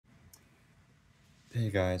Hey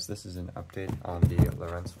guys, this is an update on the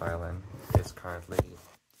Lorentz violin. It's currently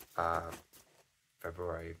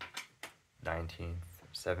February 19th,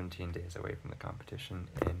 17 days away from the competition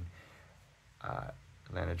in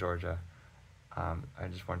Atlanta, Georgia. I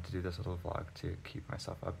just wanted to do this little vlog to keep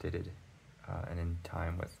myself updated and in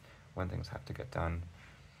time with when things have to get done.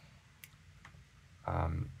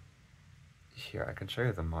 Here, I can show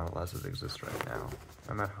you the model as it exists right now.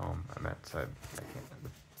 I'm at home, the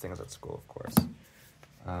thing is at school, of course.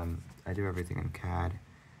 I do everything in CAD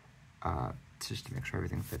just to make sure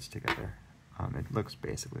everything fits together. It looks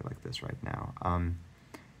basically like this right now.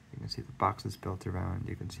 You can see the boxes built around.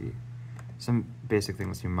 You can see some basic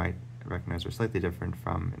things you might recognize are slightly different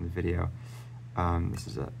from in the video. This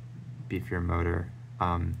is a beefier motor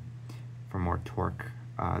for more torque.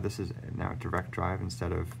 This is now direct drive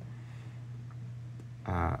instead of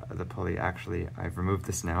the pulley. Actually, I've removed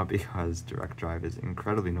this now because direct drive is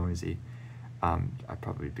incredibly noisy.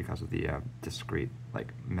 Probably because of the discrete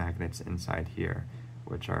magnets inside here,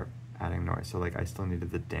 which are adding noise. So I still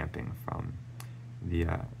needed the damping from the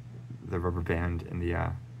rubber band in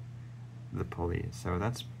the pulley. So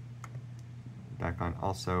that's back on.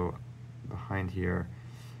 Also behind here,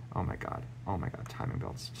 oh my god, timing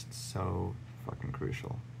belts just so fucking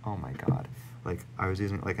crucial. Oh my god, I was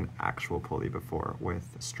using an actual pulley before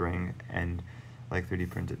with string and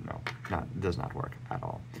 3D printed. No, does not work at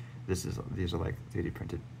all. These are 3D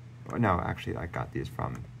printed. No, actually, I got these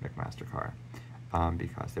from McMaster-Carr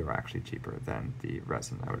because they were actually cheaper than the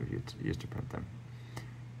resin I would have used to print them.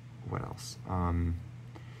 What else? Okay.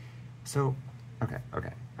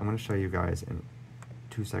 I'm going to show you guys in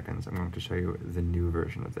 2 seconds. I'm going to show you the new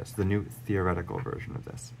version of this, the new theoretical version of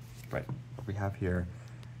this. Right. What we have here.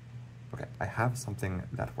 Okay, I have something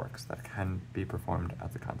that works, that can be performed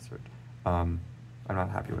at the concert. I'm not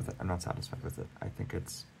happy with it. I'm not satisfied with it. I think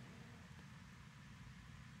it's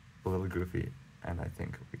a little goofy, and I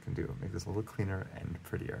think we can make this a little cleaner and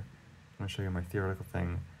prettier. I'm going to show you my theoretical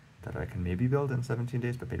thing that I can maybe build in 17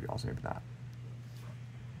 days, but maybe not.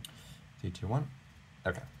 3, 2, 1.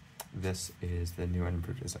 Okay, this is the new and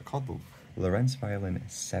improved. It's called the Lorentz Violin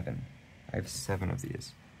 7. I have 7 of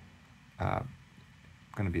these. Going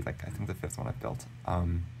to be I think the 5th one I've built.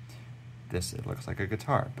 It looks like a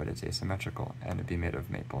guitar, but it's asymmetrical, and it'd be made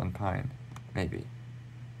of maple and pine. Maybe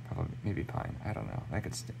pine, I don't know.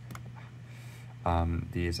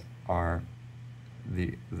 These are,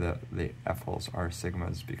 the F holes are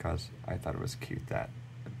sigmas because I thought it was cute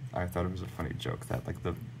I thought it was a funny joke that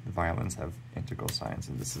the violins have integral signs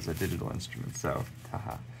and this is a digital instrument, so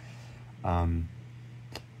haha.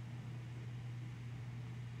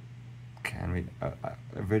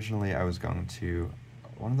 Originally I was going to,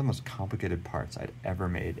 one of the most complicated parts I'd ever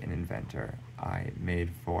made in Inventor, I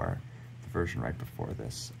made for the version right before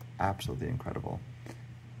this. Absolutely incredible.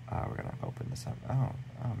 We're gonna open this up. Oh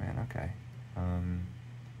man, okay.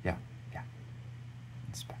 Yeah.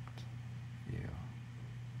 Inspect. View.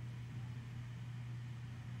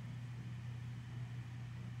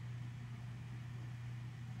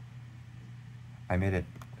 I made it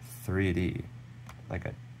 3D, like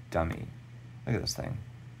a dummy. Look at this thing.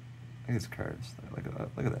 Look at these curves.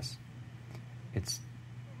 Look at this. It's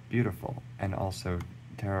beautiful and also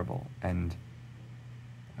terrible. And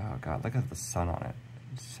oh god, look at the sun on it.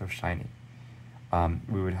 It's so shiny.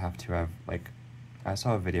 We would have to have I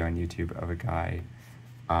saw a video on YouTube of a guy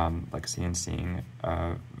CNCing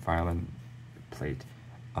a violin plate,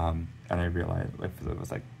 and I realized it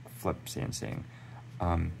was flip CNCing,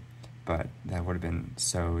 but that would have been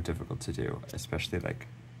so difficult to do, especially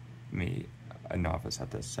me, a novice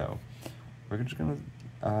at this. So we're just gonna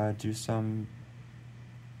do some.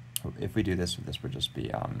 If we do this would just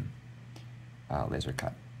be laser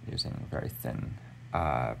cut using very thin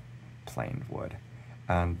planed wood,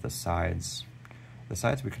 and the sides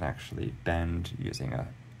we can actually bend using I'm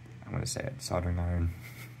gonna say it, soldering iron.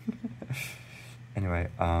 Anyway,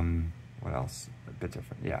 what else? A bit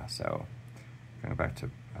different. Yeah, so going back to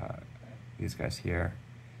these guys here.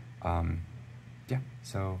 Yeah,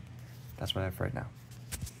 so that's what I have for right now.